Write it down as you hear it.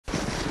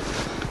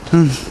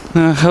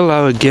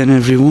Hello again,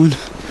 everyone.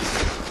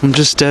 I'm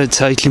just out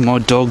taking my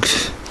dog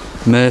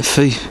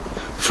Murphy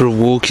for a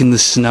walk in the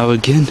snow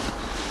again.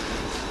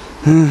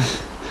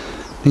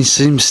 He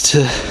seems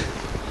to,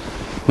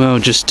 well,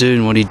 just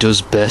doing what he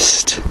does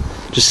best,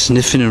 just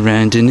sniffing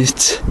around in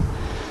it.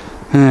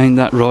 Ain't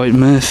that right,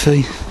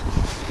 Murphy?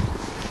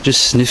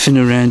 Just sniffing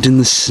around in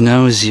the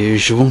snow as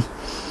usual.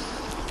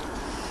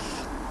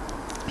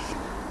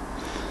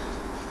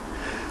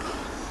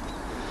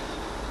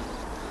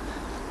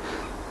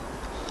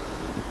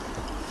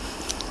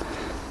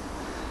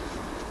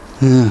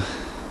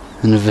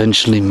 And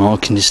eventually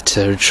marking his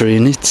territory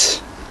in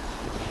it.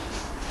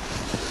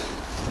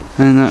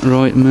 Ain't that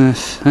right,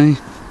 Murph, eh?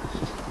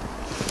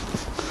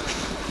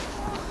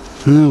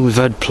 No, we've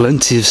had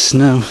plenty of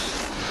snow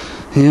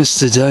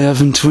yesterday,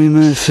 haven't we,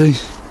 Murphy?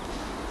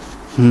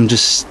 And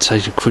just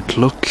take a quick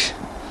look.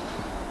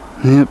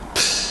 Yep.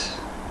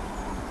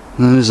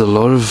 There's a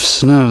lot of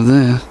snow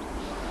there.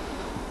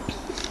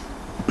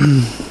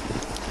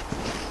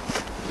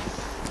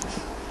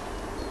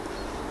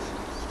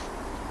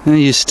 Are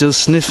you still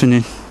sniffing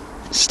it?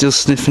 Still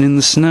sniffing in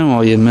the snow,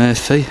 are you,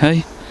 Murphy,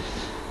 hey?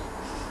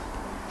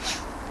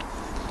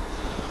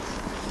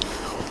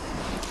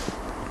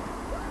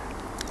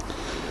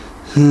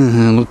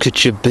 Look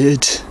at your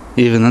beard.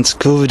 Even that's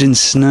covered in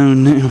snow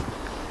now.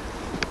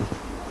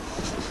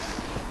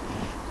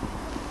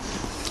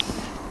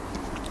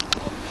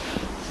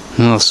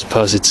 Well, I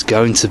suppose it's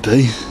going to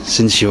be,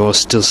 since you are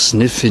still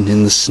sniffing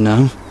in the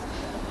snow.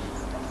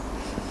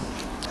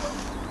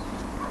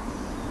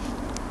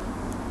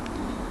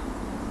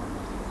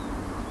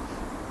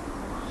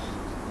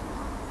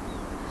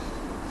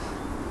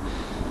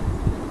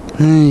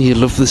 You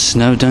love the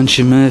snow, don't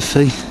you,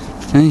 Murphy?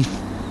 Hey?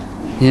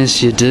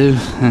 Yes, you do.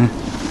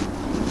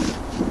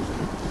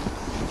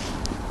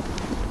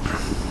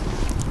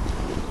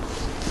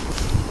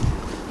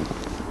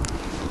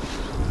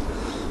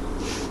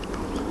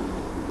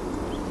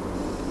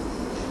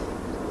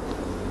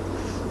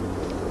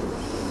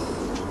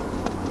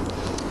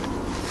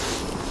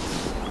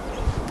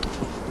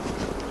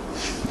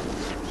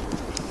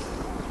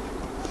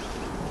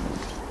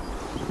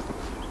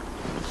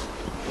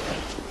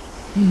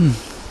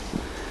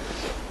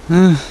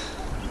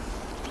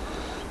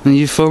 Are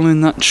you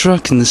following that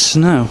truck in the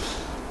snow?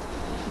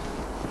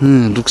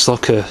 It looks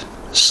like a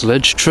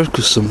sledge truck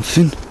or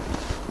something.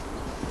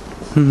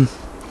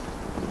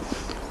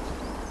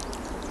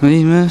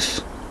 Hey,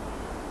 Murph?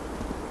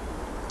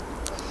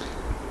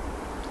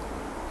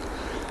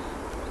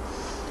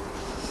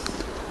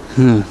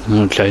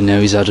 Okay, now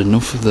he's had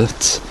enough of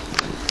that.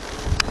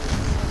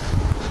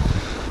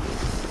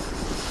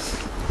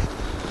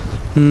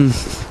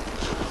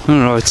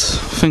 Alright, I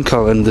think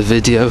I'll end the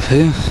video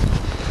here.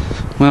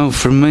 Well,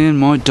 from me and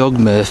my dog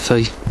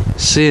Murphy,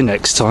 see you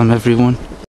next time, everyone.